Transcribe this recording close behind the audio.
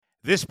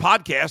This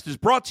podcast is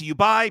brought to you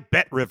by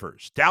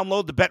BetRivers.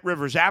 Download the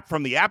BetRivers app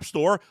from the App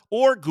Store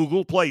or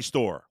Google Play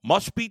Store.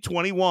 Must be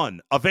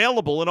 21.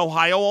 Available in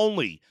Ohio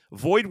only.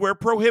 Void where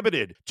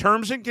prohibited.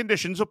 Terms and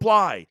conditions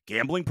apply.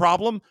 Gambling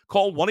problem?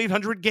 Call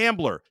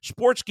 1-800-GAMBLER.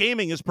 Sports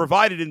gaming is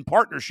provided in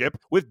partnership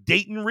with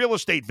Dayton Real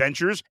Estate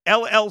Ventures,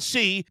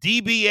 LLC,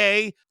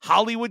 DBA,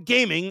 Hollywood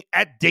Gaming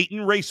at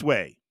Dayton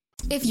Raceway.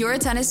 If you're a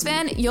tennis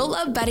fan, you'll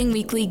love Betting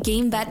Weekly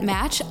Game Bet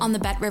Match on the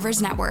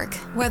BetRivers Network.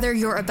 Whether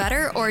you're a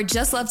bettor or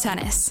just love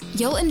tennis,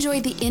 you'll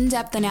enjoy the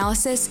in-depth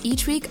analysis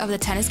each week of the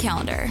tennis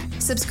calendar.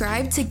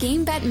 Subscribe to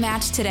Game Bet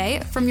Match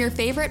today from your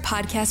favorite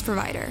podcast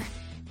provider.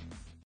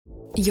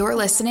 You're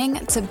listening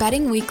to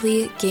Betting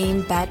Weekly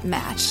Game Bet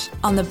Match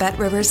on the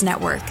BetRivers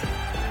Network.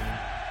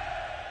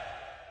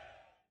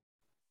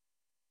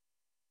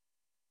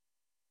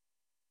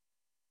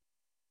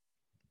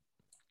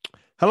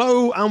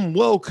 Hello and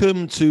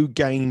welcome to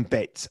Game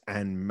Bet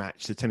and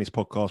Match, the tennis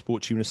podcast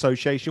brought to you in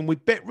association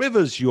with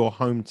BetRivers, your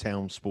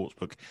hometown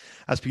sportsbook.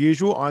 As per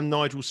usual, I'm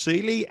Nigel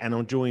Seeley and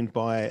I'm joined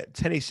by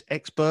tennis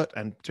expert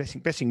and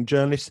betting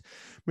journalist,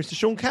 Mr.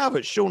 Sean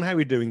Calvert. Sean, how are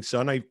you doing, sir?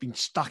 I know you've been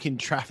stuck in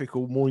traffic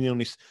all morning on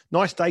this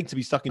nice day to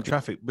be stuck in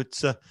traffic, but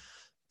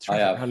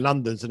traffic in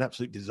London's an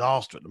absolute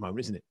disaster at the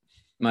moment, isn't it?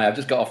 Mate, I've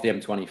just got off the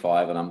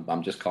M25 and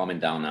I'm just calming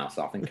down now,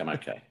 so I think I'm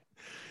okay.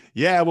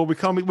 Yeah, well, we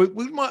can't.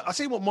 We might. I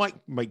see what might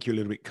make you a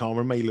little bit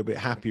calmer and me a little bit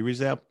happier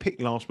is our pick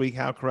last week.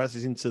 Alcaraz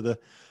is into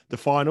the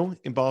final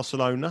in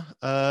Barcelona.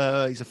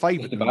 He's a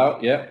favourite.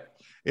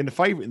 In the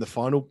favourite in the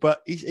final,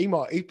 but he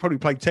probably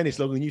played tennis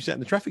longer than you sat in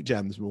the traffic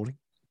jam this morning.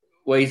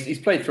 Well, he's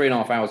played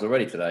 3.5 hours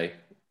already today,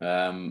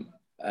 and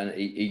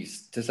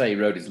he's to say he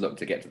rode his luck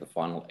to get to the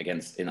final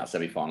in that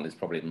semi-final is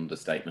probably an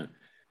understatement.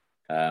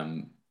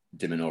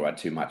 De Minaur had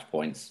 2 match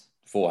points,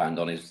 forehand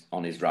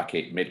on his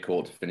racket,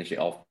 mid-court to finish it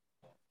off.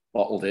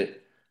 Bottled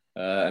it,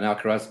 and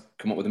Alcaraz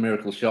come up with a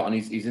miracle shot, and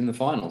he's in the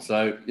final.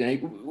 So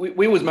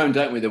we always moan,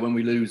 don't we, that when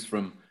we lose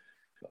from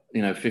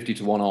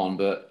 50-1 on,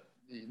 but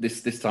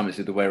this time it's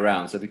the other way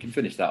around. So if we can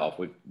finish that off,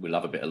 we'll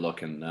have a bit of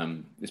luck,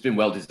 and it's been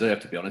well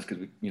deserved, to be honest,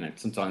 because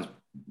sometimes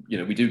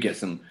we do get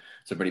some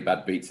really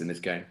bad beats in this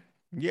game.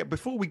 Yeah,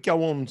 before we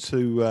go on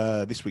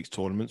to this week's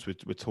tournaments,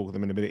 we'll talk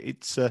them in a minute.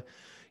 It's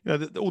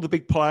all the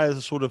big players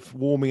are sort of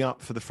warming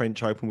up for the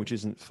French Open, which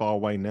isn't far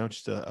away now,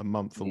 just a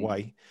month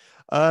away.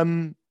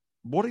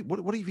 What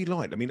have you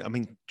liked? I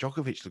mean,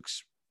 Djokovic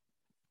looks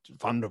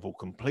vulnerable,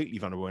 completely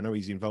vulnerable. I know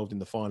he's involved in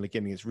the final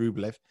again against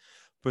Rublev,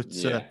 but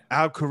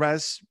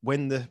Alcaraz,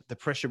 when the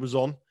pressure was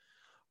on,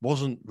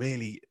 didn't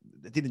really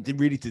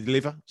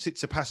deliver.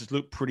 Tsitsipas has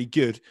looked pretty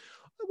good.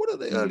 What are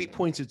the early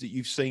pointers that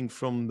you've seen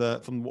from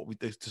to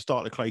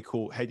start the clay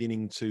court heading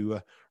into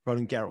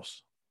Roland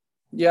Garros?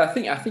 Yeah, I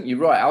think you're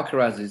right.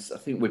 Alcaraz is. I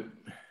think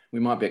we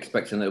might be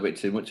expecting a little bit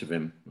too much of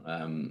him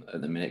at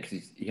the minute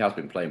because he has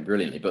been playing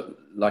brilliantly. But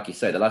like you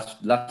say, the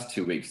last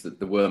 2 weeks,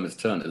 the worm has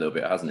turned a little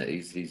bit, hasn't it?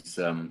 He's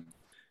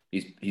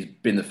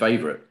been the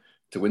favourite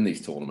to win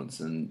these tournaments,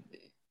 and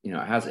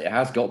it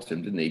has got to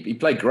him, didn't he? He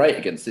played great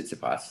against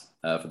Tsitsipas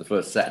for the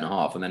first set and a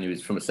half, and then he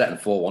was from a set and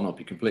 4-1 up.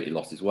 He completely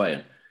lost his way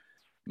and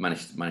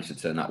managed to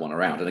turn that one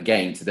around. And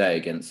again today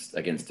against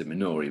De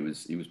Minaur,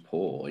 he was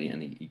poor,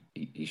 and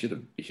he should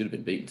have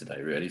been beaten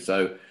today, really.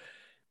 So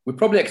we're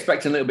probably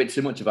expecting a little bit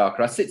too much of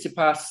Alcaraz.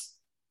 Tsitsipas,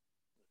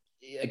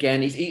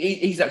 again,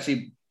 he's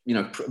actually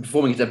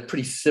performing at a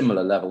pretty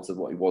similar level to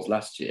what he was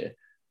last year.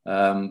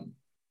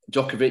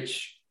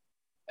 Djokovic,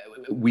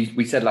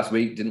 we said last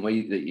week, didn't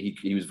we, that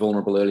he was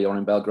vulnerable early on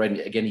in Belgrade.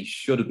 Again, he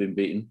should have been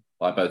beaten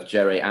by both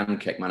Jere and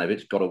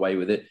Kekmanovic, got away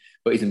with it.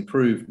 But he's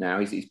improved now.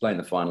 He's playing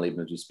the final even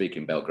as we speak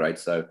in Belgrade.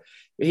 So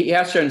he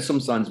has shown some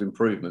signs of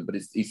improvement, but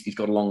he's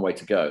got a long way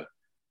to go.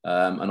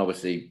 And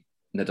obviously,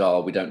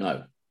 Nadal, we don't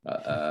know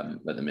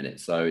at the minute.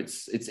 So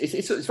it's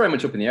very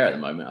much up in the air at the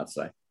moment, I'd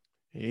say.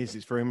 It is.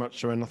 It's very much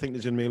so. And I think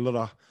there's going to be a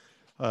lot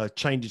of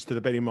changes to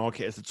the betting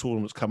market as the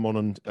tournaments come on,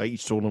 and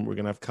each tournament we're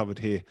going to have covered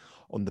here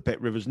on the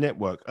BetRivers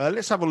network.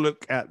 Let's have a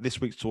look at this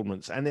week's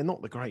tournaments, and they're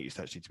not the greatest,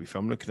 actually, to be fair.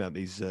 I'm looking at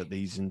these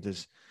and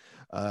there's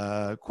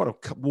quite a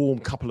warm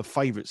couple of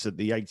favourites at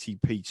the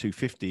ATP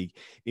 250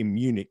 in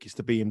Munich. It's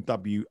the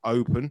BMW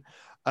Open.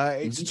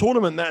 It's a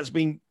tournament that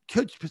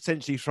could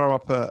potentially throw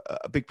up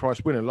a big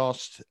price winner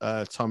last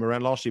time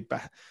around. Last year,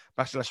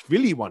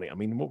 Basilashvili won it. I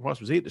mean, what price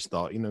was he at the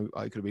start? It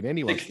could have been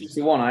anyone.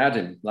 60-1. I had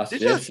him last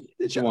year.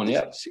 60-1,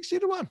 yeah.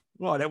 60-1.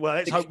 Right. Well,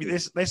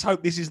 let's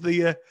hope this is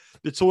the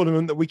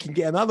tournament that we can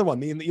get another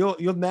one.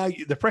 You're now,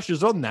 the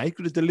pressure's on now. You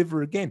could have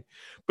delivered again.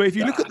 But if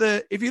you look at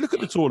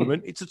the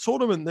tournament, it's a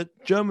tournament that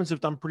Germans have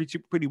done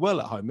pretty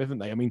well at home, haven't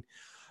they? I mean,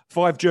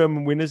 5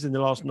 German winners in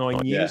the last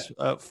 9 years,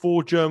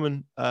 4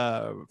 German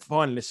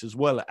finalists as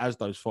well as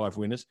those 5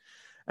 winners.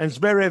 And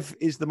Zverev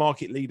is the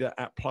market leader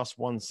at plus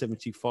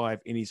 175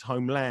 in his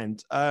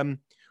homeland.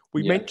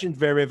 We mentioned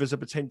Zverev as a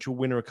potential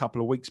winner a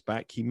couple of weeks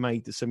back. He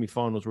made the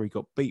semi-finals where he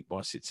got beat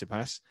by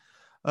Tsitsipas.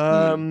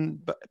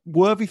 But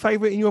worthy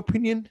favourite in your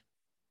opinion?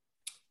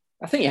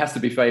 I think he has to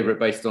be favourite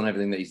based on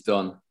everything that he's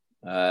done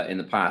in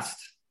the past.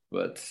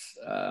 But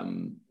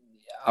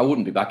I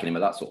wouldn't be backing him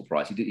at that sort of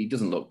price. He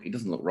doesn't look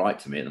right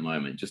to me at the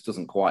moment. It just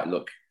doesn't quite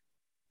look.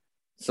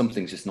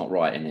 Something's just not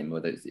right in him.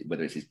 Whether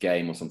it's his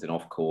game or something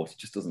off course,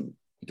 it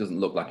doesn't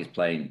look like he's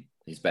playing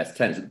his best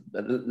tennis.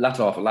 The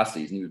latter half of last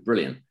season, he was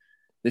brilliant.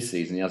 This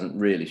season, he hasn't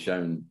really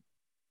shown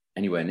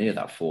anywhere near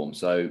that form.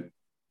 So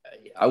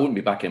I wouldn't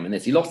be backing him in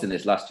this. He lost in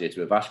this last year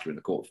to Ivashka in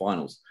the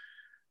quarterfinals.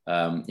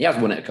 He has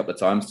won it a couple of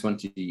times,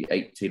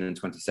 2018 and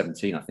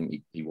 2017. I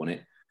think he won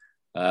it.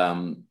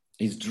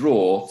 His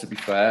draw, to be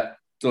fair,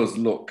 does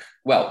look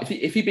well.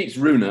 If he beats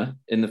Rune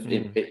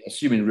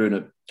assuming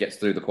Rune gets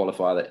through the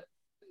qualifier that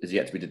is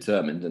yet to be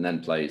determined and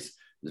then plays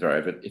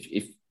Zverev.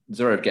 If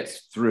Zverev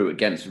gets through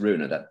against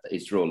Rune, that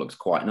his draw looks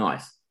quite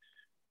nice.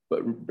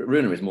 But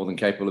Rune is more than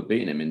capable of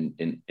beating him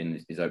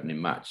in his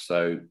opening match.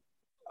 So,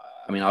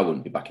 I mean, I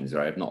wouldn't be backing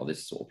Zverev, not at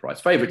this sort of price.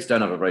 Favourites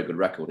don't have a very good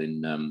record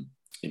in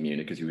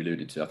Munich, as you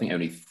alluded to. I think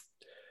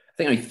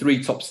only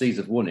 3 top seeds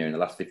have won here in the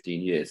last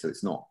 15 years. So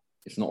it's not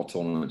a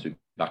tournament to be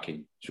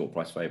backing short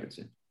price favourites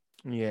in.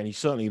 Yeah, and he's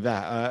certainly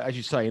that. As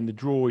you say, in the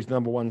draw, he's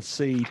number 1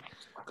 seed.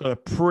 Got a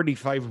pretty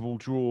favourable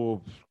draw,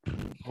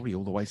 probably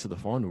all the way to the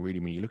final, really,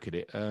 when you look at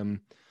it.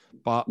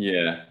 But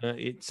yeah,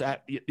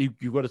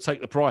 you've got to take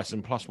the price,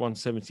 and plus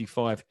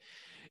 175,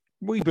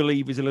 we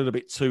believe, is a little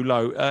bit too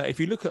low. If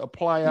you look at a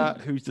player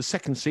who's the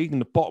second seed in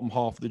the bottom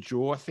half of the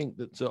draw, I think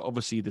that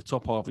obviously the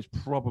top half is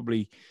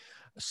probably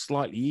a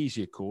slightly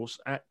easier course.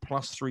 At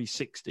plus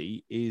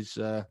 360 is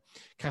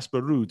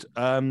Casper Ruud.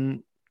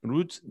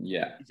 Ruud,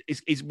 yeah,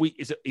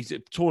 is a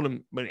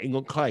tournament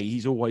on clay.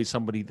 He's always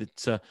somebody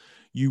that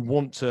you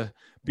want to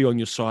be on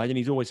your side, and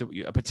he's always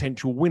a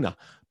potential winner.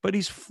 But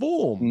his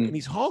form and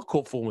his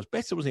hardcourt form was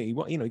better, wasn't he?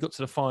 He got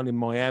to the final in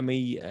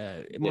Miami,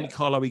 in Monte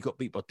Carlo. He got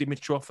beat by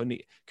Dimitrov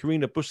and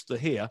Karina Buster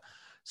here.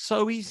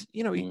 So he's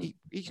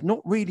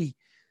not really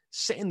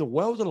setting the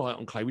world alight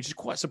on clay, which is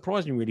quite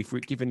surprising, really, for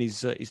it given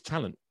his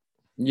talent.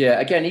 Yeah,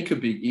 again, he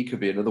could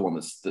be another one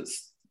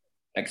that's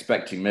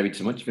expecting maybe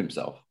too much of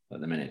himself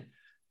at the minute.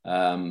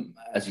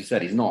 As you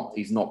said, he's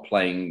not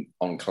playing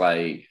on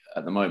clay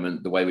at the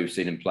moment the way we've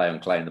seen him play on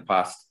clay in the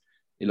past.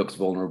 He looks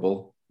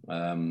vulnerable.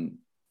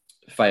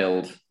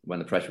 Failed when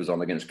the pressure was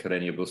on against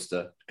Carreño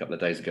Busta a couple of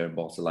days ago in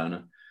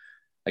Barcelona.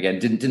 Again,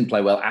 didn't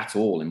play well at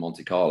all in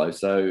Monte Carlo.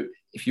 So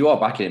if you are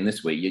backing him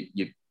this week,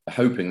 you're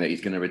hoping that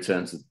he's going to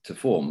return to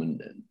form,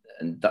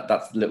 and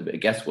that's a little bit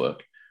of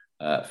guesswork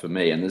for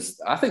me. And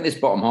I think this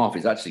bottom half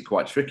is actually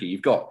quite tricky.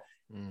 You've got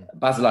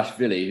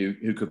Basilashvili,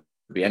 who could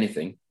be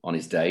anything on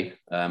his day.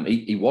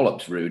 He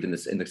walloped Ruud in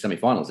the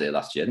semi-finals here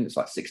last year. I think it's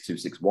like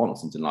 6-2, 6-1 or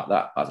something like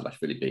that.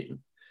 Basilashvili beat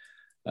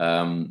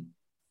him.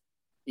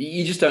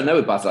 You just don't know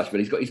with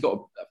Basilashvili. He's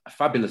got a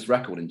fabulous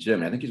record in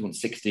Germany. I think he's won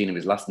 16 of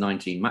his last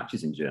 19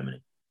 matches in Germany.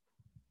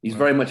 He's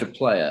very much a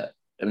player.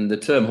 And the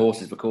term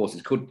horses for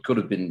courses could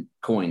have been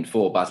coined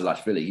for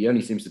Basilashvili. He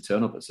only seems to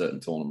turn up at certain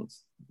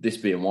tournaments, this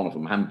being one of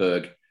them.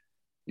 Hamburg,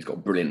 he's got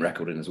a brilliant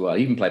record in as well.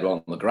 He even played well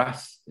on the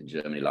grass in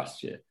Germany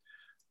last year.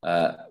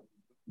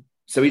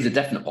 So he's a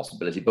definite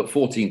possibility, but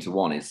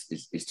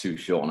 14-1 is too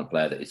short on a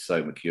player that is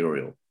so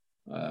mercurial.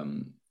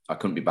 I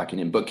couldn't be backing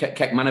him. But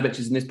Kekmanovic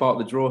is in this part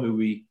of the draw, who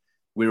we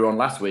were on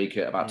last week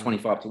at about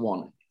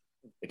 25-1.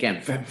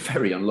 Again, very,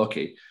 very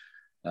unlucky.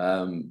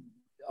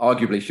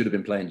 Arguably should have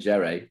been playing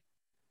Jerry.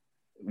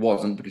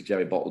 Wasn't, because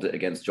Jerry bottled it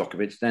against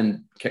Djokovic.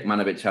 Then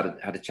Kekmanovic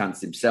had a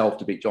chance himself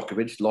to beat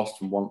Djokovic, lost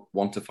from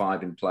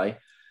 1-5 in play.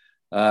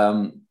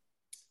 The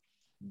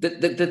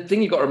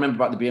thing you've got to remember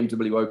about the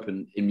BMW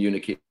Open in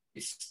Munich,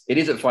 it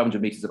is at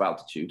 500 meters of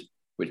altitude,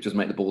 which does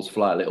make the balls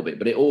fly a little bit,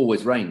 but it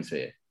always rains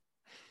here,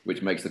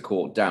 which makes the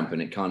court damp,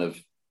 and it kind of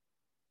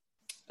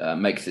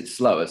makes it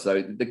slower.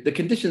 So the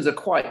conditions are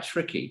quite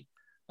tricky.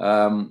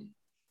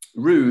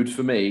 Ruud,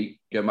 for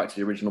me, going back to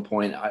the original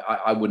point,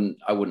 I wouldn't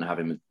have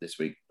him this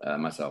week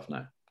myself.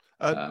 No,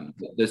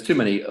 there's too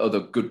many other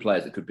good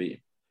players that could beat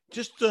him.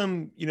 Just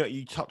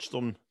you touched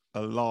on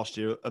last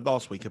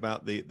week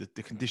about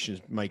the conditions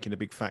making a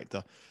big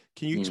factor.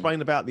 Can you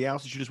explain about the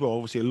altitude as well?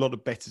 Obviously, a lot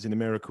of bettors in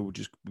America will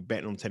just be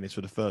betting on tennis for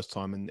the first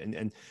time,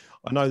 and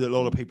I know that a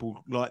lot of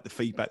people liked the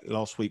feedback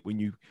last week when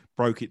you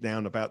broke it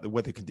down about the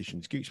weather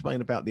conditions. Can you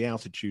explain about the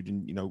altitude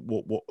and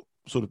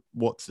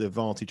what's the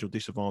advantage or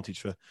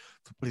disadvantage for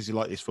places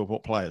like this for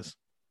what players?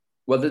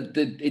 Well,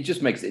 it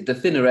just makes the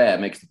thinner air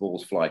makes the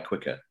balls fly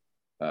quicker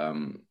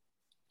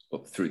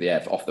up through the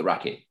air off the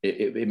racket.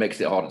 It makes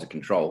it harder to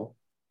control,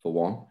 for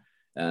one.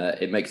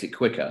 It makes it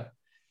quicker.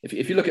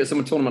 If you look at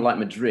some tournament like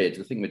Madrid,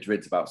 I think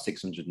Madrid's about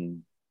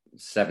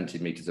 670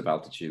 meters of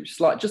altitude,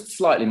 just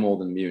slightly more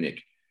than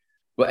Munich.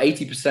 But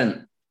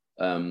 80%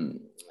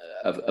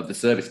 of the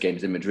service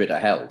games in Madrid are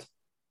held,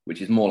 which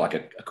is more like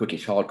a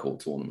quickish hardcourt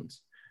tournament.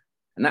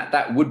 And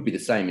that would be the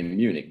same in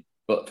Munich,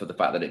 but for the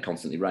fact that it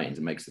constantly rains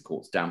and makes the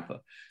courts damper.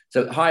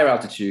 So higher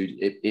altitude,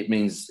 it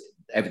means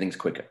everything's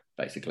quicker,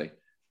 basically.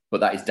 But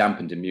that is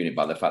dampened in Munich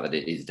by the fact that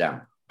it is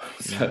damp.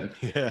 So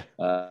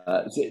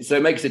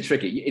it makes it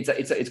tricky.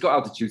 It's got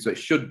altitude, so it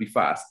should be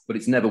fast, but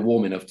it's never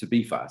warm enough to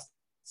be fast.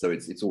 So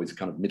it's always a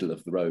kind of middle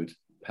of the road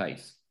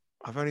pace.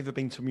 I've only ever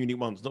been to Munich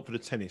once, not for the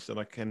tennis, and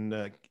I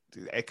can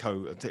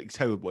echo,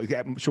 tell what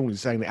Sean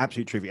is saying, the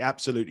absolute truth. He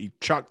absolutely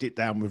chucked it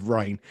down with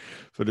rain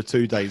for the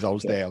 2 days I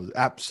was there. It was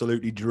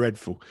absolutely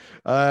dreadful.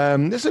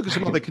 Let's look at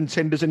some other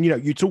contenders. And,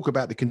 you talk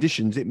about the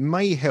conditions. It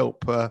may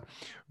help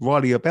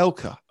Riley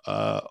Opelka.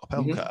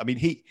 I mean,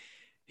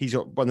 he's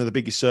got one of the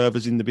biggest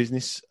servers in the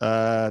business.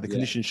 The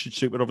conditions should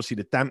suit, but obviously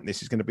the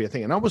dampness is going to be a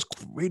thing. And I was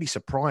really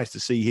surprised to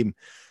see him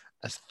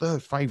as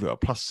third favourite at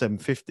plus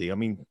 750. I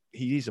mean,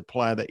 he is a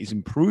player that is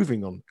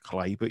improving on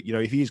clay, but,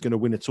 if he is going to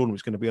win a tournament,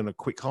 it's going to be on a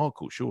quick hard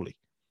court, surely.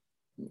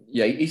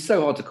 Yeah, he's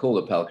so hard to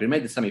call, Opelka. He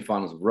made the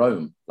semi-finals of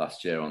Rome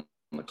last year on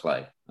the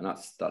clay, and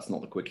that's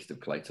not the quickest of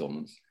clay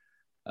tournaments.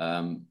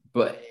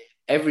 But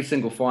every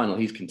single final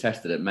he's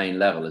contested at main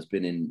level has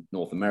been in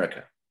North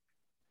America.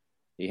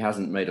 He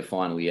hasn't made a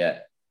final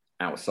yet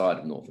outside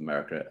of North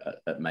America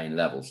at main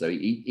level. So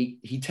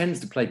he tends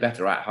to play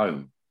better at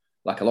home,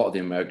 like a lot of the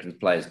American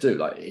players do.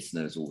 Like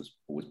Isner has always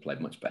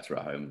played much better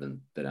at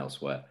home than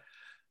elsewhere.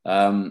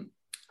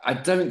 I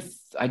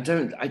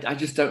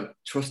just don't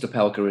trust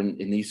Opelka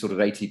in these sort of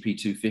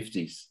ATP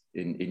 250s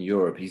in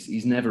Europe.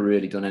 He's never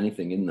really done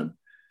anything in them.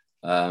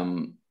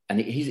 And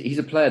he's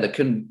a player that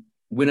can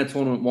win a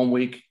tournament one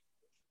week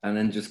and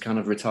then just kind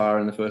of retire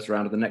in the first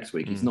round of the next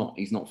week. He's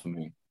not for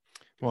me.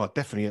 Well,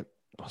 definitely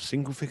a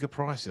single figure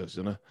prices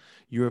on a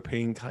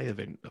European clay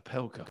event,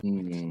 Opelka.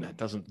 That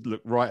doesn't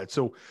look right at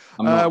all.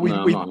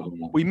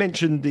 We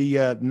mentioned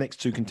the next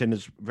two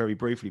contenders very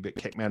briefly, but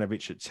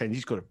Kekmanovic at 10,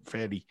 he's got a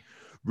fairly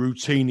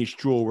routinish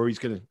draw where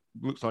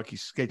looks like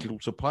he's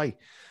scheduled to play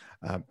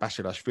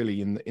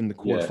Basilashvili in the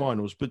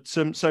quarterfinals. But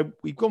so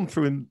we've gone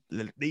through in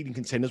the leading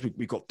contenders.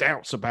 We've got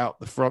doubts about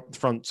the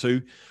front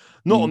two,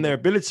 not on their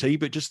ability,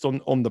 but just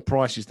on the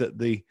prices that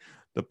the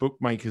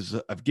bookmakers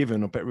have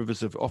given or Bet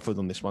Rivers have offered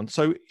on this one.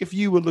 So if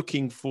you were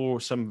looking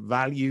for some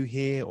value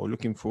here or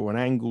looking for an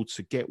angle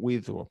to get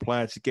with or a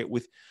player to get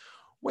with,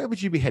 where would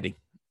you be heading?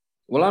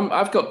 Well,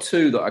 I've got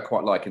two that I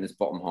quite like in this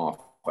bottom half,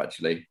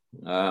 actually.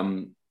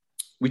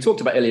 We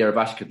talked about Ilya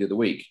Ivashka the other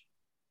week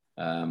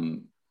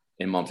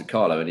in Monte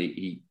Carlo, and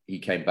he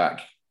came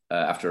back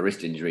after a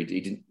wrist injury.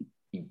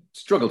 He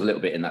struggled a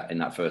little bit in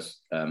that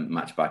first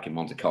match back in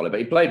Monte Carlo,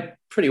 but he played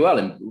pretty well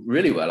and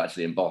really well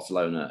actually in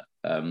Barcelona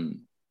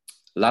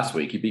last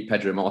week. He beat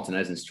Pedro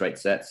Martinez in straight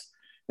sets.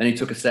 Then he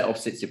took a set off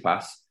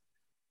Tsitsipas.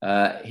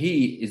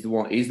 He's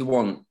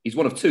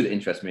one of two that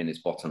interest me in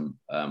this bottom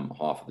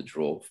half of the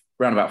draw,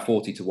 around about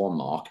 40-1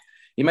 mark.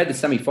 He made the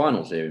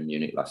semi-finals here in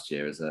Munich last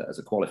year as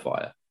a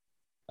qualifier.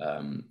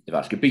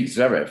 Ivashka beat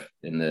Zverev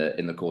in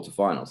the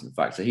quarterfinals, in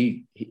fact. So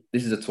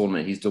this is a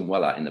tournament he's done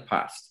well at in the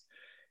past.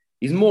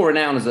 He's more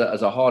renowned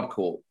as a hard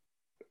court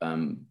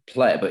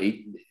player, but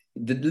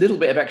the little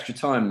bit of extra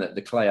time that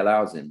the clay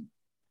allows him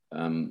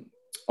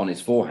on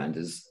his forehand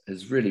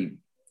has really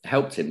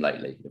helped him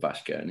lately,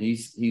 Ivashka, and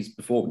he's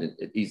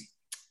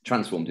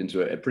transformed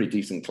into a pretty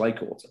decent clay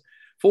quarter.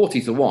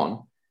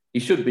 40-1, he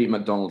should beat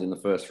McDonald in the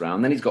first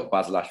round. Then he's got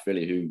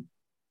Basilashvili, who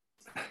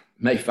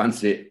may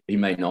fancy it, he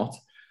may not.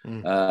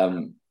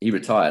 He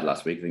retired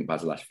last week, I think,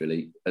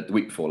 Basilashvili, the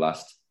week before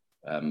last.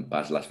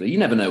 Basilashvili, you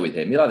never know with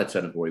him. He'll either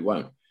turn up or he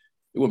won't.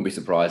 It wouldn't be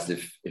surprised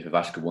if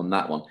Ivashka won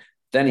that one.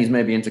 Then he's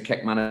maybe into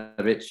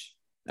Kekmanovic,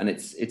 and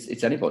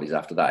it's anybody's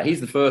after that.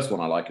 He's the first one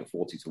I like at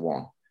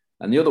 40-1.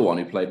 And the other one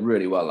who played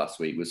really well last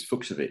week was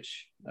Fucsovic,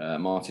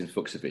 Martin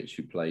Fucsovic,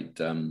 who played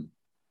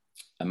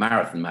a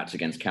marathon match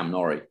against Cam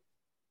Norrie,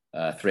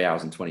 3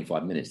 hours and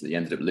 25 minutes that he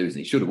ended up losing.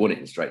 He should have won it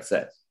in straight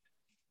sets.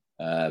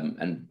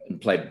 And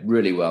played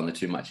really well in the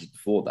two matches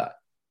before that.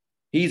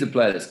 He's a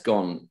player that's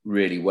gone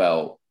really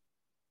well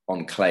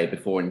on clay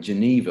before in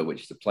Geneva,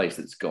 which is a place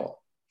that's got,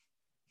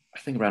 I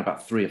think, around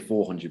about 300 or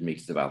 400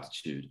 meters of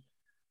altitude.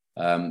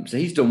 So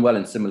he's done well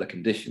in similar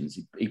conditions.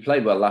 He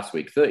played well last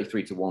week.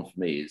 33-1 for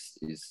me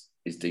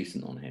is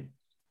decent on him.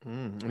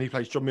 And he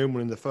plays John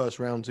Millman in the first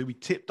round too. We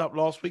tipped up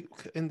last week.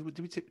 And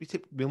we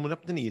tipped Millman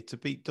up, didn't he, to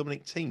beat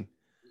Dominic Thiem?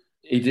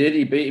 He did.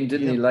 He beat him,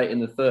 didn't he? Late in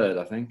the third,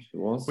 I think it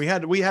was. We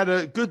had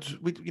a good.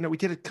 We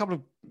did a couple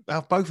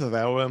of both of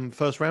our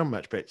first round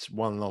match bets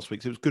won last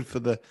week, so it was good for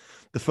the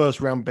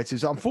first round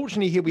bettors.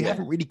 Unfortunately, here we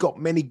haven't really got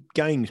many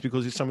games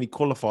because there's so many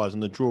qualifiers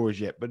and the drawers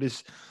yet. But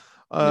it's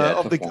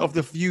of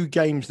the few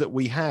games that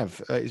we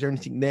have, is there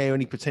anything there?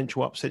 Any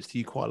potential upsets that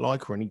you quite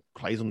like, or any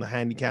plays on the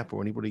handicap,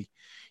 or anybody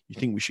you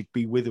think we should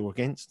be with or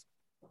against?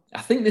 I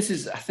think this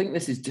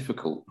is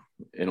difficult,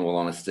 in all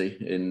honesty,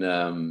 in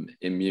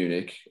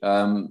Munich.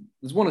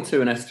 There's one or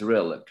two in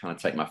Estoril that kind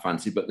of take my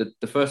fancy, but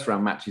the first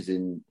round matches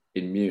in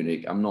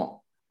Munich,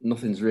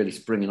 nothing's really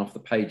springing off the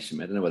page to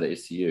me. I don't know whether it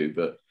is to you,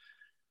 but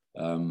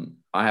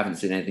I haven't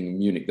seen anything in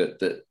Munich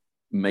that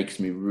makes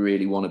me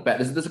really want to bet.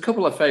 There's a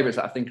couple of favourites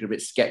that I think are a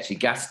bit sketchy.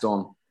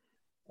 Gaston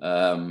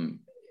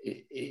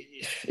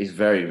is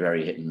very,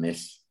 very hit and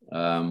miss.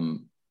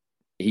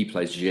 He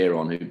plays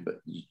Giron,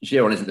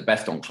 Giron isn't the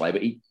best on clay,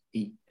 but he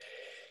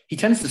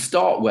tends to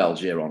start well,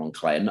 Giron, on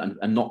clay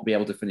and not be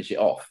able to finish it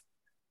off.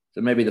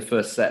 So maybe the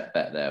first set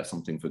bet there or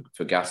something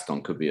for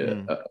Gaston could be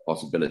a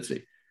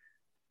possibility.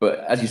 But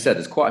as you said,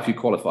 there's quite a few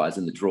qualifiers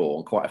in the draw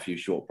and quite a few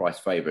short price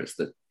favourites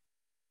that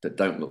that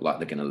don't look like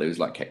they're going to lose,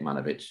 like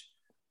Kekmanovic.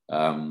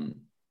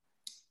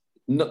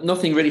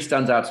 Nothing really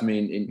stands out to me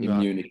in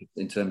Munich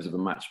in terms of a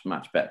match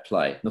bet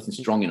play. Nothing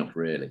strong enough,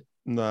 really.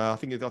 No, I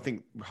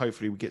think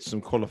hopefully we get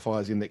some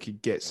qualifiers in that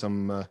could get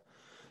some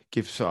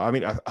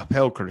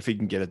Apelka, if he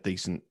can get a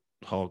decent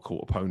hard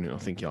court opponent, I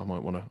think I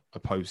might want to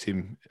oppose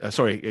him. A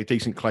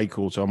decent clay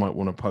court, so I might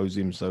want to oppose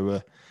him.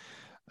 So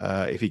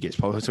if he gets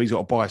so he's got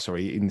a bye,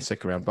 in the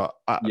second round. But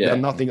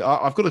nothing.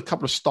 I've got a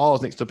couple of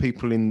stars next to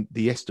people in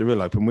the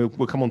Estoril Open.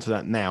 We'll come on to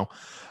that now.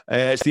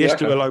 It's the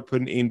Estoril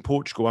Open in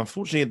Portugal.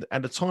 Unfortunately,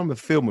 at the time of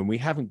filming, we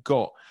haven't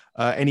got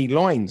any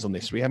lines on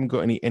this. We haven't got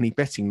any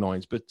betting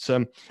lines. But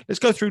let's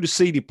go through the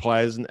seeded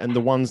players and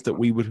the ones that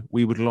we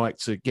would like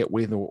to get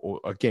with or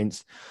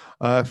against.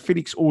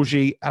 Felix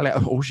Auger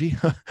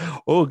Aliassime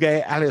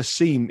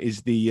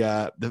is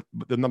the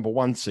number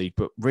one seed,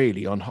 but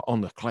really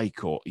on the clay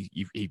court,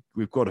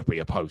 we've got to be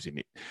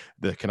opposing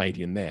the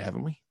Canadian there,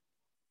 haven't we?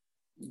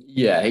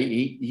 Yeah,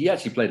 he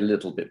actually played a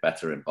little bit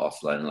better in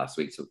Barcelona last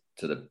week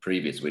to the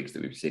previous weeks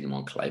that we've seen him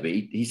on clay, but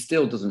he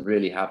still doesn't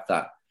really have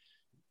that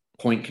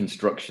point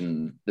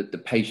construction, the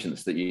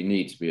patience that you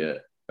need to be a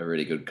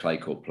really good clay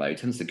court player. He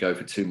tends to go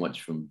for too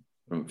much from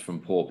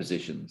poor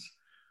positions.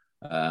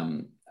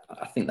 I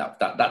think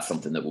that's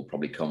something that will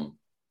probably come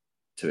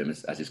to him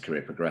as his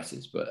career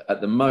progresses. But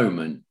at the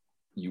moment,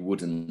 you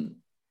wouldn't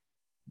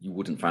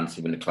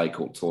fancy winning a clay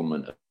court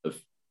tournament at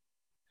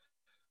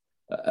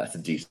a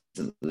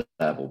decent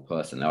level.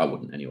 Personally, I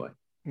wouldn't anyway.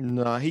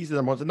 No, he's the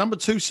number one. The number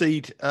two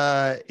seed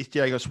is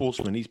Diego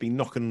Schwartzman. He's been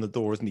knocking on the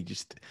door, isn't he?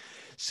 Just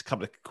a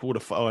couple of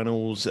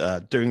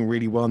quarterfinals, doing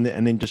really well, and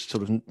then just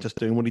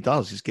doing what he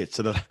does. Just gets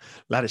to the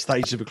latter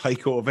stages of a clay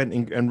court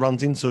event and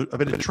runs into a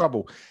bit of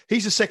trouble.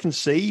 He's a second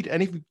seed,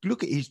 and if you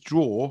look at his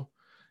draw,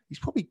 he's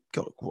probably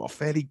got a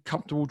fairly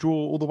comfortable draw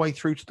all the way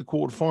through to the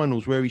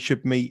quarterfinals, where he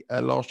should meet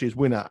last year's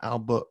winner,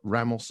 Albert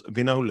Ramos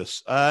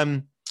Vinolas.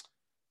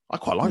 I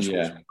quite like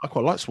Schwartzman. I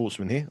quite like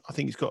Schwartzman here. I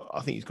think it's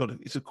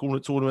a cool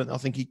tournament. I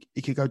think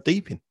he could go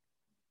deep in.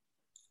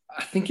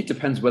 I think it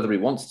depends whether he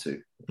wants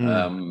to.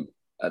 And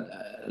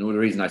the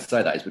reason I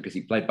say that is because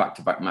he played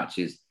back-to-back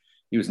matches.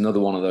 He was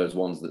another one of those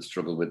ones that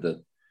struggled with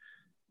the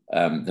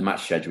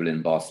match schedule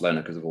in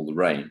Barcelona because of all the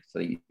rain. So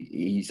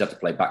he's had to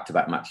play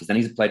back-to-back matches. Then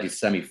he's played his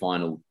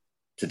semi-final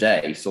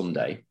today,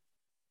 Sunday.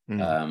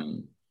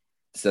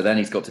 So then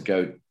he's got to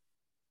go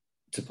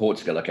to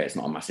Portugal. Okay, it's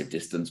not a massive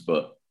distance,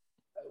 but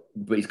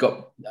he's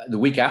got the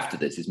week after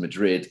this is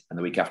Madrid, and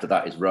the week after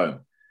that is Rome.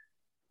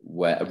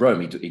 Where at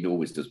Rome he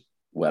always does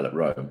well at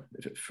Rome,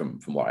 from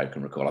what I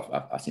can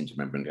recall. I seem to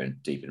remember him going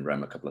deep in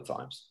Rome a couple of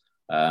times.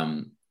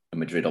 And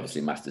Madrid,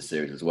 obviously, Masters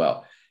Series as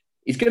well.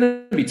 He's going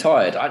to be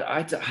tired.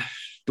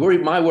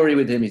 My worry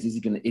with him is he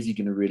going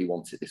to really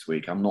want it this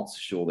week? I'm not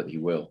sure that he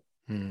will,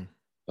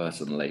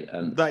 personally.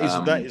 And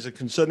that is a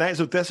concern.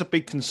 That's a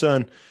big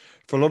concern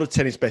for a lot of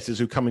tennis bettors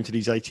who come into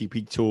these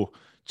ATP Tour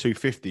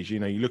 250s. You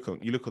look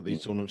at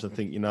these tournaments and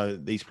think,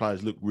 these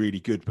players look really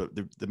good, but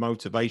the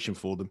motivation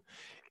for them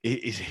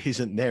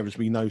isn't there, as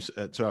we know,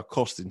 to our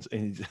cost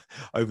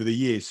over the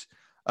years.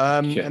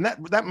 And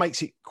that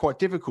makes it quite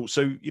difficult.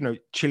 So,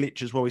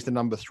 Cilic as well is the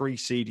number 3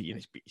 seed.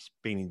 He's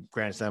been in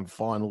Grand Slam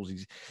finals.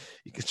 He's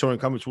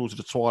coming towards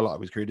the twilight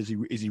of his career.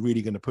 Is he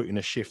really going to put in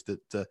a shift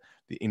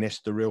in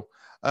Estoril?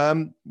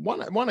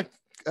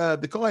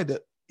 The guy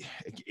that,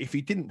 if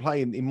he didn't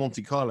play in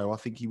Monte Carlo, I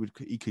think he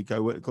could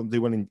do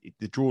well in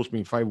the draws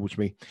being favourable to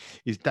me,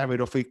 is David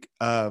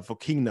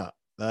Fokina.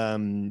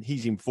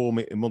 He's in form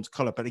in Monte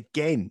Carlo, but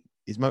again,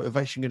 is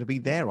motivation going to be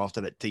there after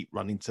that deep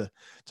run into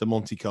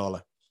Monte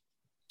Carlo?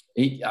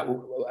 We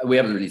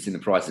haven't really seen the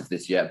price of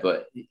this yet,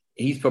 but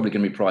he's probably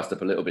going to be priced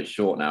up a little bit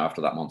short now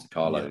after that Monte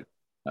Carlo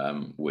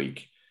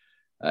week.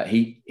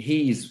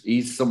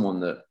 He's someone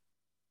that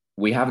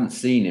we haven't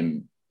seen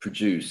him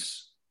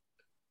produce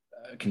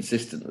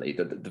consistently.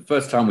 The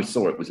first time we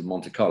saw it was in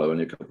Monte Carlo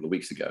only a couple of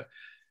weeks ago.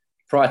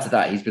 Prior to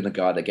that, he's been the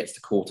guy that gets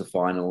to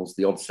quarterfinals,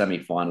 the odd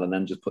semi-final, and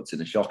then just puts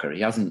in a shocker.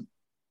 He hasn't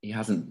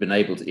been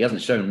able to. He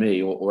hasn't shown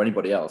me or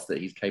anybody else that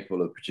he's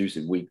capable of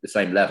producing the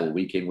same level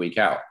week in, week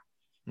out.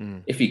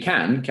 If he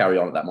can carry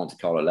on at that Monte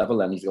Carlo level,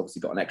 then he's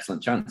obviously got an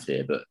excellent chance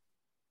here. But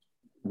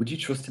would you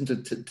trust him to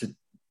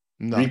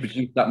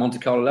reproduce that Monte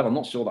Carlo level? I'm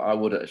not sure that I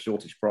would at a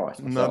shortish price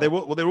myself. No,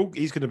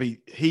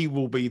 he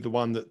will be the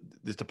one that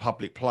there's the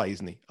public play,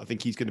 isn't he? I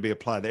think he's going to be a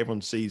player that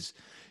everyone sees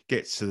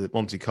gets to the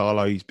Monte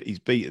Carlo. He's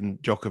beaten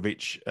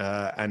Djokovic,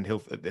 and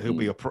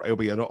he'll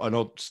be an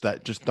odds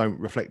that just don't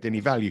reflect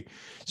any value.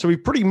 So he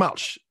pretty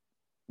much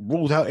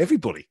ruled out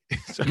everybody.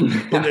 So in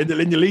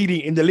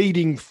the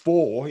leading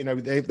 4,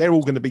 they're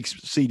all going to be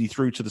seeded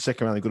through to the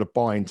second round. They've got to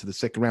buy into the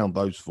second round,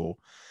 those 4.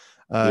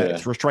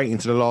 Straight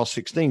into the last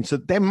 16. So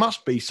there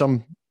must be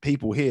some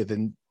people here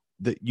then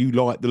that you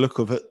like the look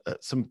of it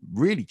at some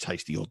really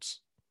tasty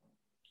odds.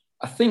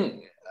 I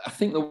think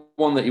the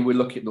one that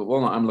the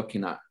one that I'm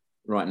looking at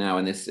right now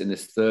in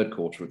this third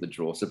quarter of the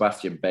draw,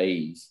 Sebastian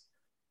Baez.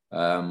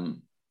 I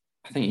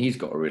think he's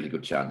got a really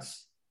good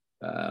chance.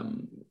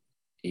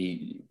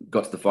 He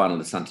got to the final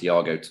of the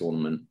Santiago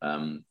tournament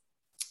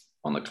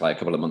on the clay a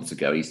couple of months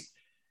ago. He's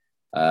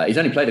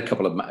only played a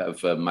couple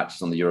of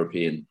matches on the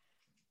European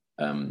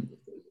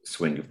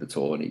swing of the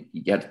tour, and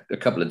he had a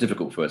couple of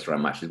difficult first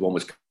round matches. One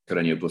was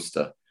Carreño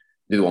Busta,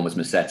 the other one was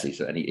Musetti,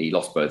 and he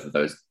lost both of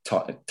those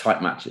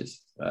tight matches.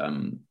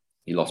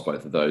 He lost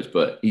both of those,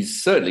 but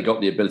he's certainly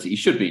got the ability. He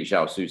should beat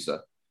João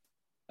Sousa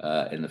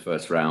in the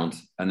first round,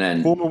 and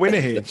then former winner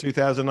here in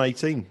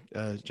 2018,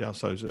 João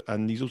Sousa,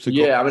 and he's also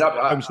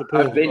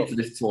I've been to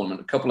this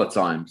tournament a couple of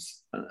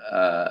times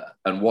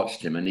and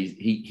watched him, and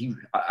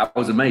I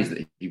was amazed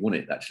that he won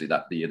it actually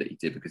that the year that he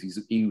did, because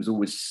he was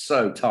always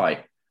so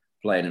tight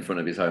playing in front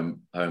of his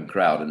home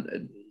crowd,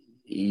 and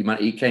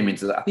he came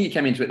into that. I think he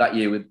came into it that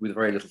year with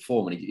very little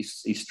form, and he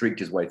streaked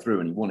his way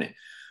through and he won it.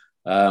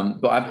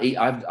 But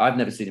I've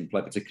never seen him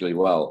play particularly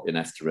well in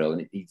Estoril,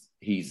 and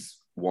he's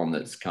one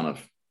that's kind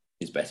of,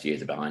 his best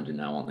years are behind him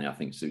now, aren't they? I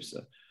think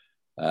Sousa.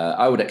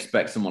 I would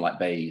expect someone like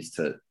Baez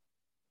to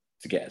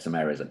get some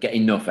errors, get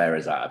enough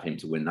errors out of him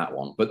to win that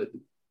one. But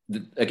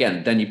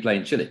again, then you play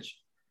in Cilic,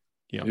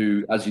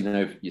 who, as you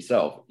know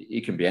yourself,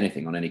 he can be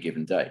anything on any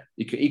given day.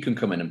 He can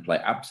come in and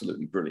play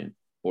absolutely brilliant,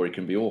 or he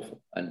can be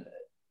awful, and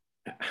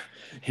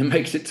it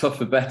makes it tough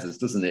for bettors,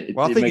 doesn't it?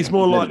 Well, I think it's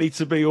more likely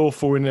to be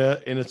awful in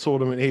a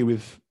tournament here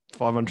with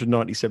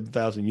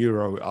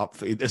 €597,000 up.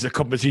 There's a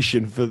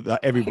competition for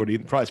everybody.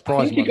 Prize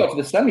I think he money. got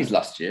to the semis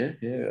last year,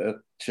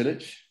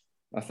 Cilic,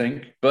 I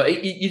think.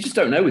 But you just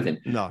don't know with him.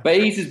 No.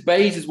 Baez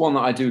is one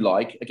that I do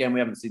like. Again, we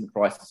haven't seen the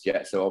prices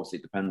yet, so obviously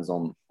it depends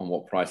on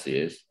what price he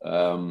is.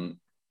 But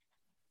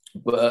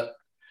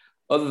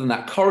other than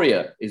that,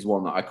 Correa is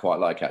one that I quite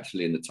like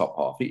actually in the top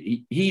half.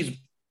 He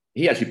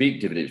actually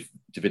beat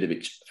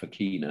Davidovich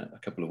Fokina a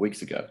couple of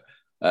weeks ago.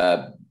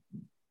 The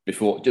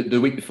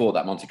week before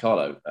that Monte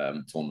Carlo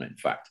tournament, in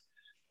fact,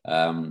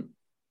 and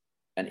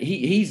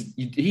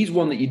he's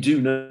one that you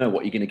do know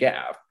what you're going to get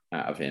out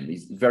of him.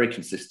 He's very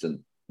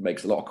consistent,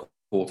 makes a lot of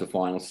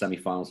quarterfinals,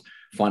 semi-finals,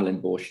 final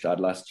in Borstad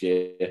last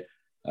year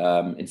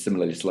in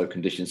similarly slow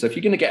conditions. So if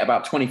you're going to get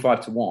about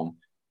 25-1,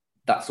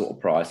 that sort of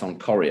price on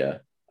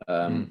Correa,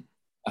 I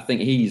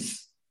think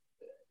he's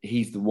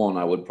the one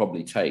I would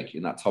probably take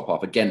in that top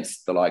half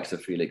against the likes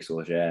of Felix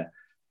Auger,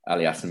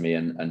 Ali Assami,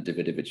 and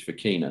Davidovich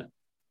Fokina.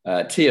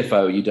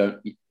 TFO,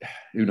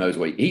 who knows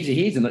what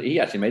he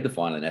actually made the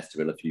final in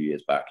Estoril a few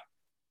years back,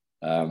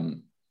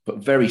 but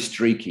very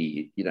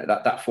streaky.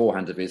 That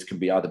forehand of his can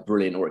be either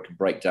brilliant or it can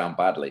break down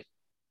badly.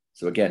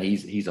 So again,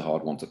 he's a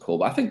hard one to call.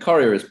 But I think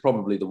Correa is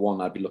probably the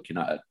one I'd be looking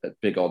at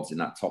big odds in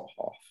that top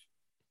half.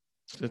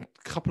 A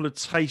couple of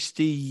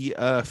tasty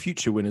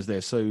future winners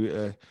there.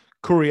 So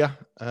Correa,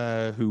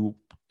 who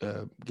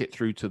get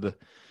through to the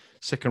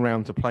second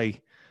round to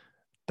play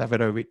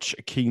Davidovich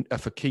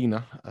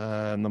Fokina.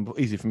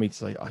 Easy for me to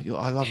say.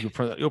 I love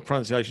your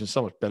pronunciation is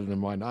so much better than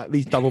mine.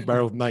 These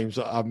double-barreled names,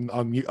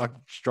 I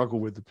struggle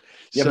with them.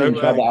 You haven't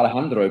tried the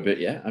Alejandro bit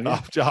yet,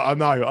 have you? I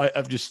know.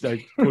 I've just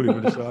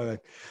calling with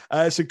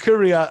it. So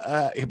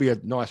Correa, he'll be a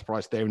nice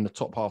price there in the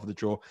top half of the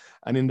draw,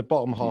 and in the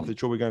bottom half of the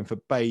draw, we're going for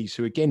Baez,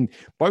 who again,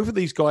 both of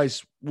these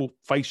guys will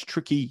face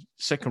tricky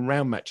second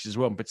round matches as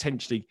well, and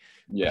potentially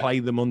play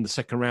them on the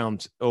second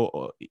round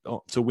or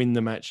to win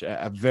the match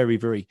at a very,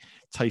 very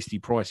tasty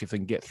price if they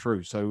can get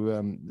through.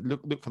 So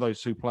look for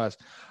those two players.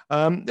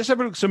 Let's have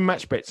a look at some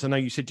match bets. I know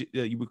you said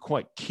you were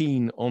quite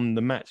keen on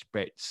the match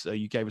bets.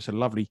 You gave us a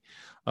lovely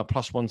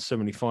plus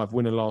 175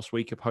 winner last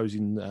week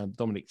opposing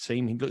Dominic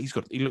Thiem.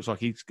 He looks like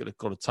he's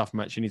got a tough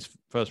match in his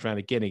first round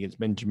again against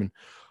Benjamin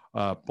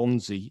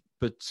Bonzi.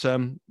 But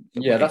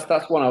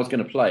that's one I was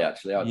going to play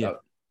actually.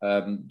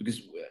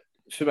 Because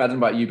I don't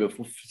know about you, but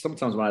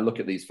sometimes when I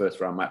look at these first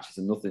round matches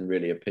and nothing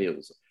really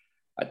appeals,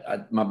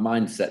 my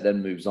mindset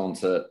then moves on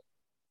to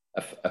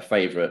a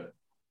favourite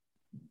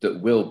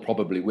that will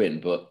probably win,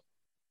 but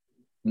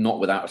not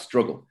without a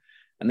struggle.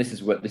 And this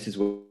is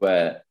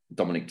where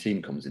Dominic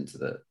Thiem comes into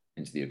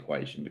the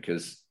equation,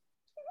 because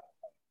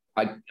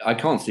I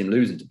can't see him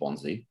losing to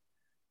Bonzi,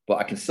 but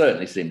I can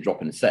certainly see him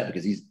dropping a set,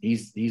 because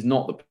he's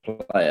not the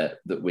player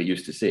that we're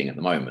used to seeing at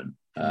the moment.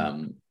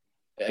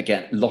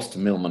 Again, lost to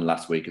Millman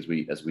last week, as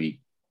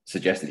we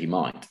suggested he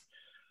might.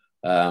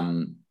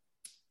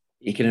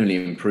 He can only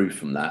improve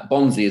from that.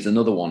 Bonzi is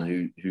another one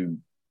who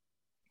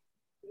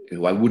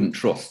I wouldn't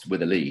trust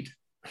with a lead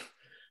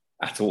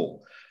at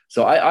all.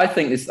 So I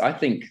think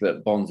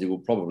that Bonzi will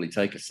probably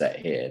take a set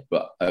here,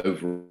 but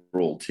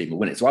overall Thiem will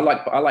win it. So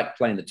I like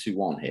playing the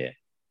 2-1 here.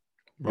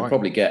 We'll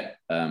probably get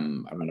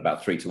around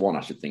about 3-1,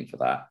 I should think, for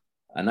that.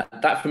 And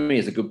that for me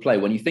is a good play.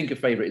 When you think a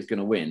favourite is going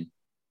to win,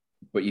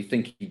 but you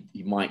think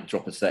he might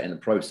drop a set in the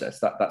process,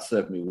 that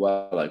served me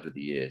well over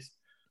the years.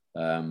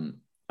 And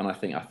I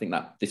think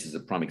that this is a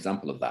prime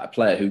example of that. A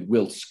player who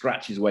will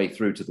scratch his way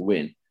through to the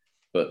win,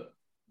 but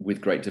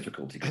with great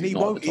difficulty, because he's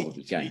not at the top of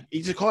his game.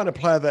 He's the kind of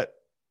player that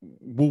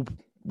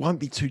won't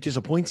be too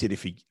disappointed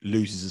if he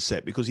loses a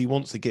set, because he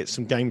wants to get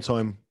some game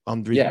time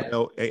under his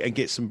belt and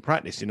get some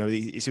practice.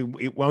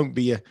 It won't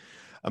be a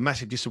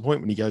massive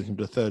disappointment when he goes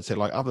into the third set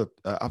like other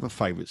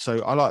favourites.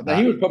 So I like that.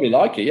 He would probably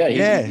like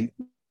it.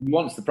 He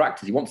wants the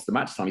practice. He wants the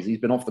match time. He's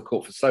been off the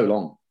court for so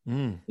long.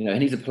 Mm. You know,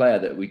 and he's a player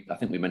that I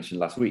think we mentioned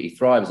last week. He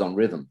thrives on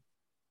rhythm.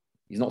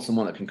 He's not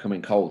someone that can come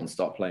in cold and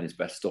start playing his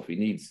best stuff. He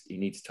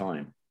needs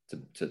time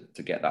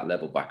to get that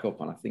level back up.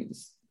 And I think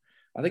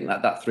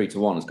that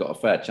 3-1 has got a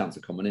fair chance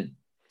of coming in.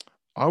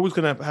 I was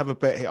going to have a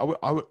bet here.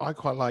 I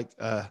quite like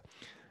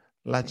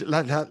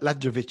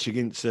Ladjovic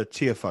against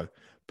Tiafoe,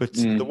 but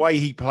the way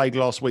he played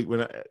last week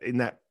in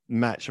that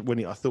match,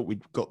 I thought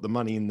we'd got the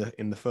money in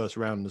the first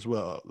round as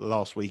well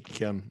last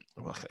week. It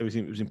was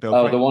in Belgrade.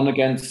 Oh, the one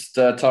against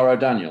Taro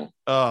Daniel.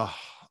 Oh,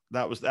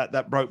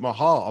 that broke my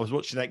heart. I was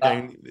watching that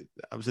game.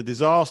 That was a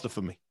disaster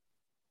for me.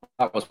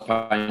 That was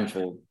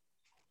painful.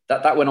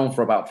 That went on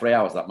for about 3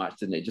 hours, that match,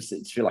 didn't it?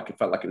 It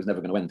felt like it was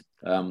never going to end.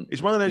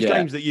 It's one of those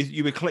games that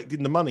you were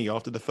collecting the money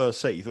after the first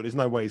set. You thought there's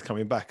no way he's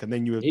coming back, and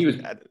then he was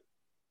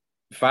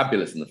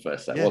fabulous in the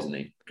first set, wasn't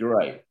he?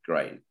 Great.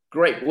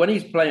 When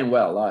he's playing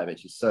well live,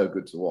 it's just so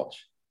good to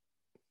watch.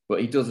 But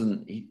he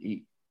doesn't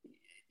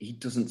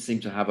seem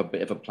to have a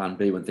bit of a plan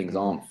B when things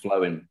aren't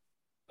flowing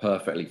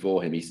perfectly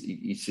for him.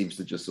 He seems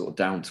to just sort of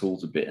down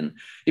tools a bit. And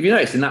if you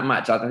notice in that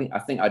match, I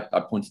think I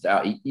pointed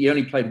out he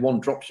only played one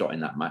drop shot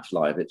in that match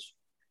live.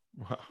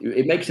 Wow.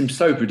 It makes him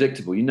so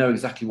predictable. You know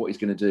exactly what he's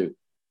going to do.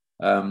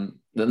 And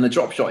the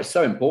drop shot is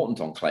so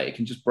important on clay. It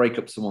can just break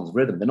up someone's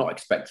rhythm. They're not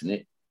expecting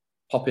it.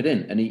 Pop it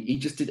in. And he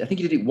just did. I think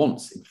he did it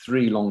once in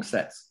 3 long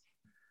sets.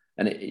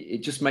 And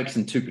it just makes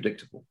him too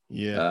predictable.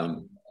 Yeah.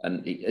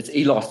 And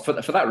he lost for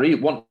that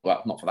reason. Well,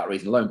 not for that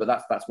reason alone, but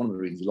that's one of the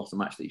reasons he lost a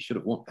match that he should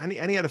have won. And he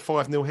had a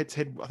 5-0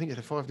 head-to-head. I think he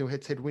had a 5-0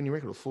 head-to-head winning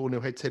record, or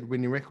 4-0 head-to-head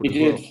winning record. He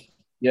did. Well.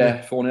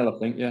 Yeah, 4-0, I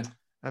think. Yeah.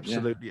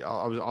 Absolutely. Yeah.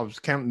 I was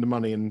counting the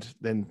money, and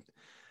then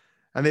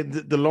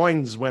the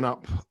lines went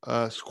up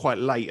quite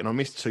late, and I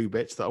missed 2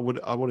 bets that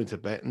I wanted to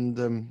bet,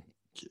 and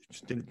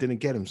just didn't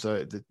get them.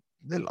 So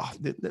there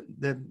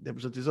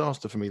was a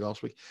disaster for me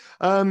last week.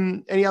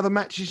 Any other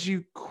matches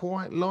you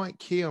quite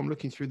like here? I'm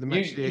looking through the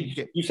match.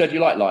 You said you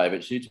like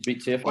Lajovic to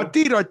beat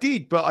Tiafoe. I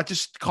did, but I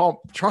just can't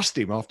trust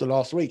him after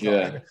last week.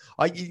 Yeah.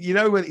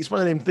 It's one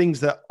of them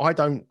things that I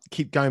don't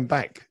keep going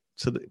back.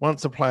 So that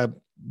once a player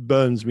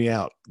burns me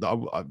out,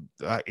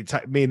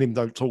 me and him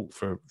don't talk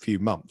for a few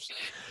months.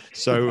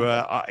 So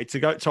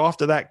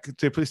after that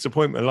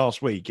disappointment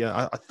last week,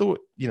 I thought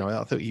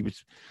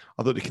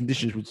the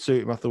conditions would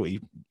suit him. I thought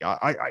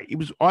I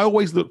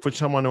always look for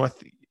someone who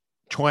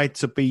tried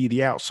to be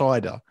the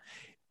outsider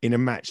in a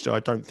match that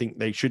I don't think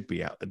they should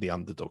be out the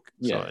underdog.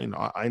 Yeah.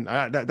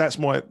 So that's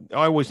I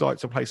always like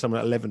to play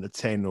someone at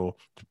 11-10 or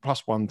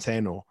plus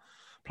 110 or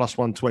plus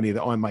 120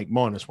 that I make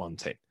minus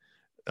 110.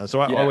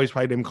 So I always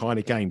play them kind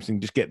of games and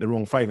just get the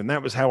wrong favour. And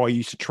that was how I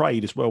used to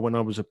trade as well when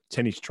I was a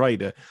tennis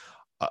trader.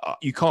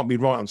 You can't be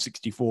right on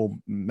 64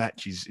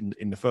 matches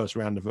in the first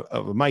round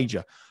of a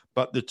major.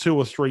 But the 2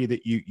 or 3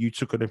 that you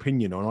took an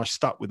opinion on, I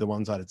stuck with the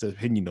ones I had an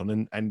opinion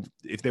on. And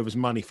if there was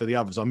money for the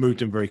others, I moved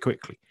them very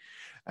quickly.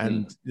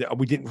 And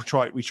we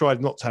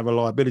tried not to have a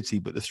liability,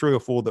 but the 3 or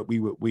 4 that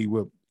we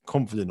were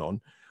confident on,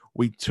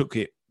 we took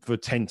it for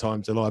 10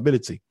 times the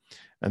liability.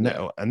 But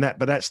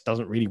that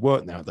doesn't really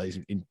work nowadays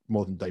in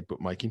modern day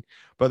bookmaking.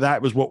 But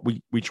that was what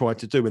we tried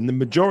to do. And the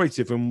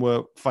majority of them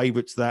were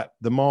favourites that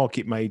the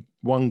market made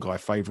one guy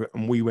favourite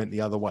and we went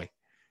the other way.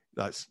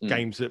 That's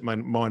games that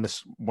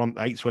minus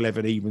 8 to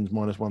 11 evens,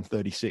 minus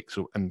 136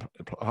 and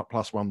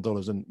plus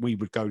 $1, and we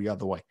would go the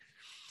other way.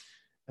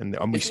 And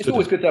it's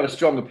always good to have a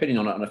strong opinion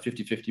on a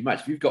 50-50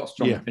 match. If you've got a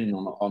strong opinion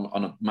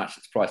on a match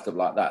that's priced up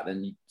like that,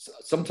 then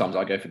sometimes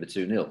I go for the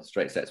 2-0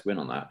 straight sets win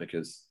on that,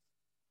 because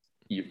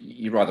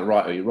you're either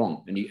right or you're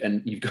wrong,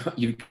 and you've got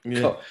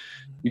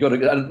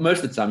to. And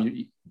most of the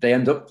time, they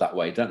end up that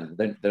way, don't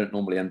they? They don't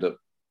normally end up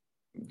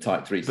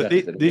tight 3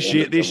 sets. But this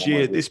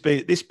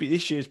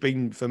year's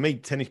been, for me,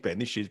 tennis betting.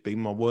 This year's been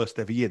my worst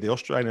ever year. The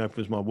Australian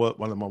Open was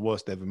one of my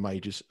worst ever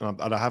majors,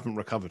 and I haven't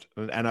recovered.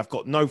 And I've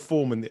got no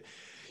form in it.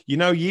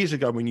 Years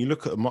ago, when you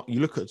look at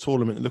a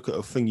tournament, look at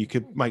a thing, you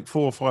could make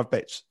 4 or 5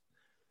 bets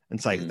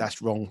and say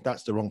that's wrong.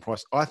 That's the wrong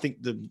price. I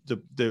think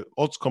the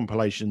odds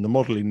compilation, the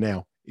modelling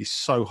now is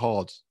so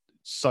hard,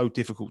 so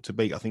difficult to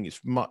beat. I think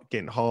it's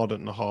getting harder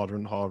and harder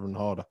and harder and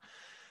harder.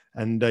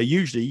 And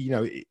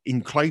usually,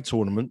 in clay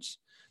tournaments,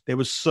 there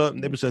was a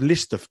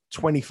list of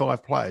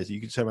 25 players that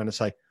you could turn around and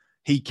say,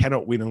 he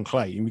cannot win on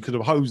clay. And we could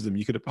have hosed them.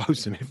 You could have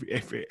posed them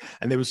every.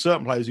 And there were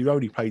certain players who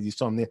only played this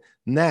time there.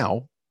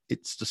 Now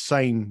it's the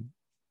same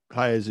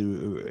players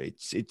who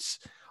it's.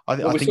 I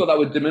think, saw that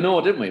with de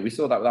Minaur, didn't we? We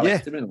saw that with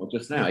Alex de Minaur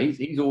just now. Yeah.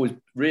 He's always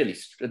really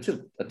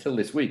until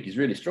this week. He's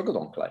really struggled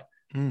on clay.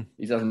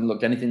 He hasn't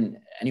looked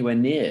anywhere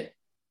near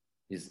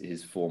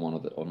his form on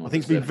I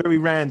think it's been very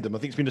random. I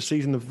think it's been a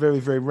season of very,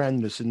 very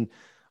randomness, and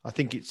I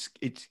think it's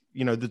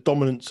the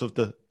dominance of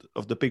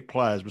the big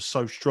players was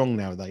so strong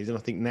nowadays, and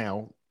I think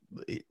now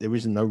there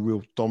isn't no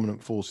real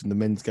dominant force in the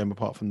men's game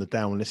apart from the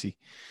Dow, unless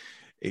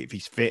if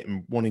he's fit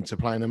and wanting to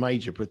play in a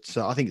major. But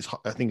I think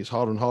it's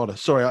harder and harder.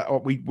 Sorry,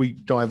 we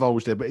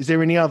divulged there. But is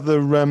there any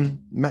other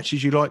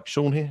matches you like,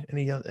 Sean? Here,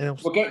 any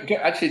else? Well,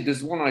 actually,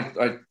 there's one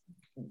I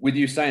with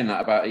you saying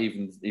that about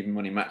even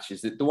money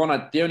matches.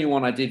 The only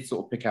one I did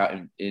sort of pick out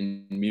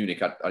in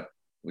Munich.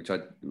 which I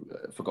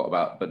forgot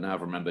about, but now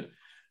I've remembered,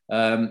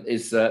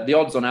 is the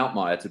odds on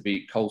Altmaier to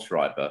beat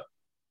Kohlschreiber.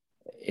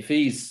 If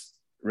he's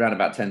around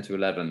about 10 to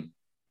 11,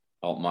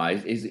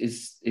 Altmaier,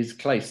 his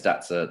clay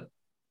stats are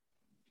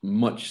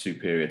much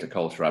superior to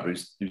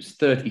Kohlschreiber, who's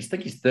 30. I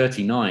think he's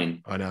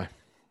 39. I know.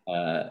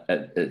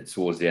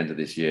 Towards the end of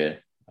this year,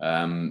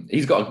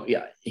 he's got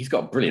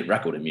a brilliant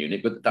record in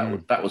Munich, but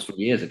that was from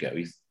years ago.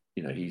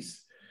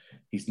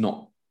 He's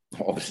not.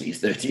 Obviously, he's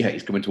 38.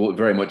 He's coming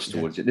very much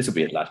towards it. This will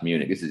be his last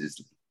Munich. This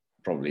is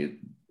probably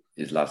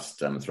his last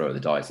throw of the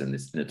dice in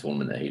a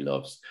tournament that he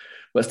loves.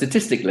 But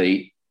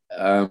statistically,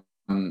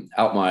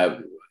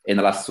 Altmaier in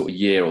the last sort of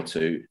year or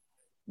two,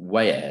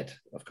 way ahead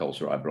of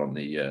Kohlschreiber on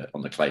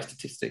the clay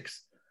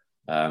statistics.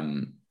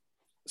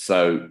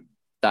 So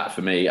that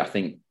for me, I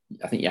think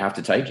you have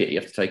to take it. You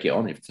have to take it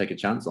on. You have to take a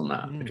chance on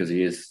that because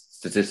he is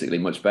statistically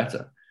much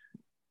better.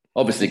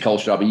 Obviously,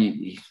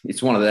 Kohlschreiber,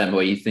 it's one of them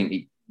where you think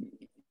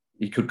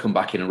he could come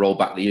back in and roll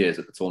back the years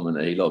at the tournament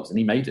that he loves, and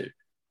he may do.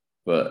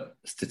 But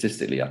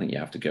statistically, I think you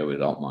have to go with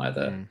Altmaier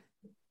there.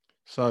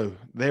 So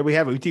there we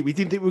have it. We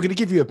didn't think we were going to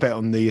give you a bet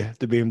on the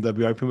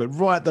BMW Open, but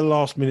right at the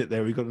last minute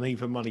there, we got an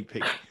even money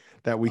pick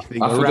that we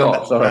think I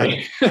forgot.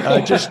 Sorry,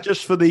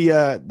 just for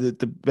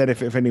the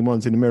benefit of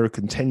anyone's in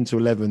American, 10 to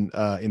 11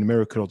 in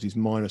American odds is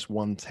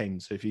 -110.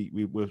 So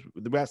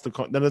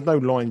there's no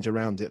lines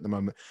around it at the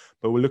moment,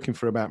 but we're looking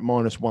for about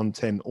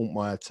 -110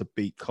 Altmaier to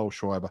beat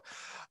Kohlschreiber.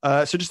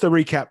 So just to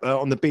recap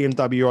on the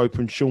BMW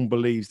Open, Sean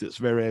believes that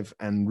Zverev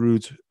and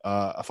Ruud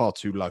are far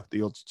too low.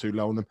 The odds are too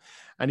low on them,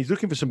 and he's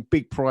looking for some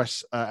big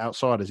price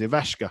outsiders.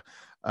 Ivashka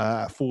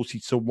 40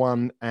 to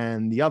 1,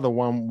 and the other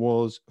one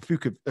was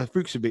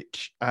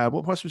Fucsovic.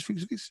 What price was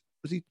Fucsovic?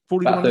 Was he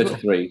 40 to 1?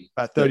 33.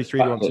 About 33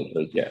 to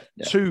 1. Yeah.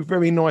 Two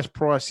very nice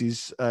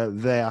prices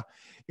there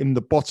in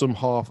the bottom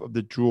half of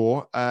the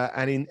draw.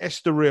 And in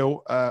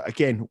Estoril,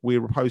 again,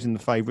 we're opposing the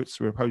favourites.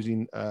 We're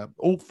opposing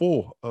all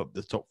four of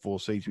the top four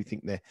seeds. We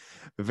think they're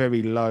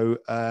very low.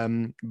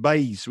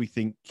 Bays, we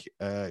think,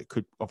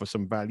 could offer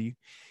some value.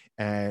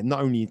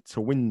 Not only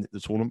to win the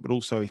tournament, but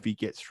also if he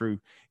gets through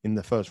in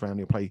the first round,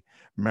 he'll play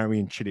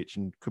Marian Cilic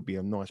and could be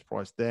a nice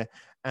price there.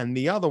 And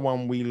the other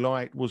one we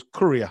liked was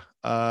Coria,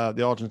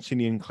 the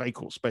Argentinian clay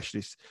court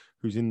specialist,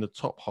 who's in the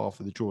top half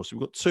of the draw. So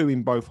we've got two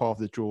in both half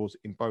of the draws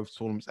in both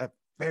tournaments at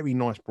very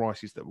nice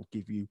prices that will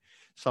give you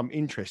some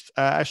interest.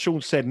 As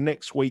Sean said,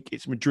 next week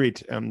it's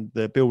Madrid, and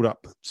the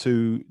build-up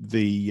to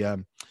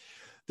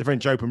the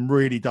French Open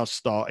really does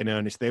start in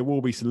earnest. There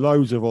will be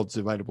loads of odds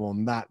available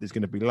on that. There's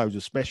going to be loads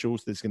of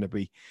specials. There's going to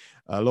be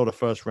a lot of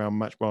first-round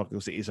match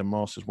because it is a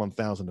Masters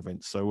 1000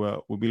 event.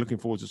 So we'll be looking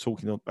forward to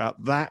talking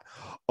about that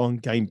on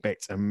Game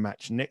Bet and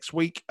Match next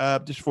week.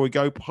 Just before we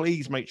go,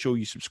 please make sure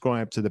you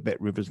subscribe to the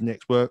Bet Rivers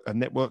Network.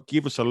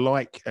 Give us a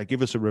like,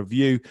 give us a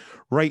review,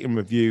 rate and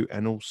review,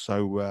 and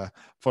also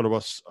follow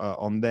us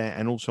on there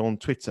and also on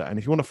Twitter. And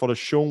if you want to follow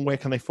Sean, where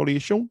can they follow you,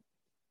 Sean?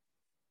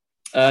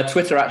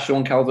 Twitter at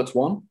Sean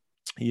Calverts1.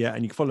 Yeah,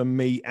 and you can follow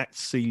me at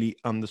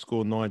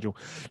Seeley_Nigel.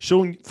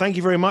 Sean, thank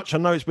you very much. I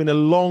know it's been a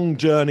long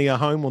journey at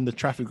home on the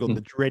traffic on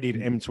the dreaded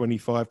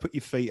M25. Put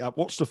your feet up,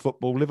 watch the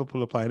football.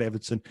 Liverpool are playing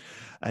Everton,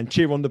 and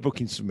cheer on the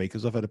bookings for me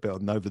because I've had a bit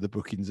on over the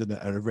bookings and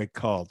a red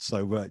card.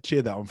 So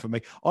cheer that on for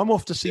me. I'm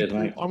off to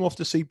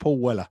see Paul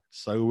Weller.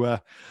 So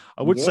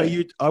I would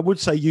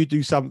say you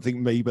do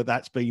something, me, but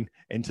that's been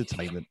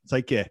entertainment.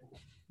 Take care.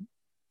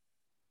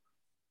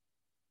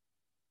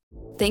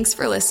 Thanks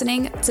for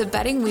listening to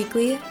Betting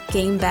Weekly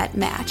Game Bet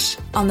Match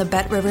on the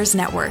Bet Rivers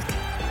Network.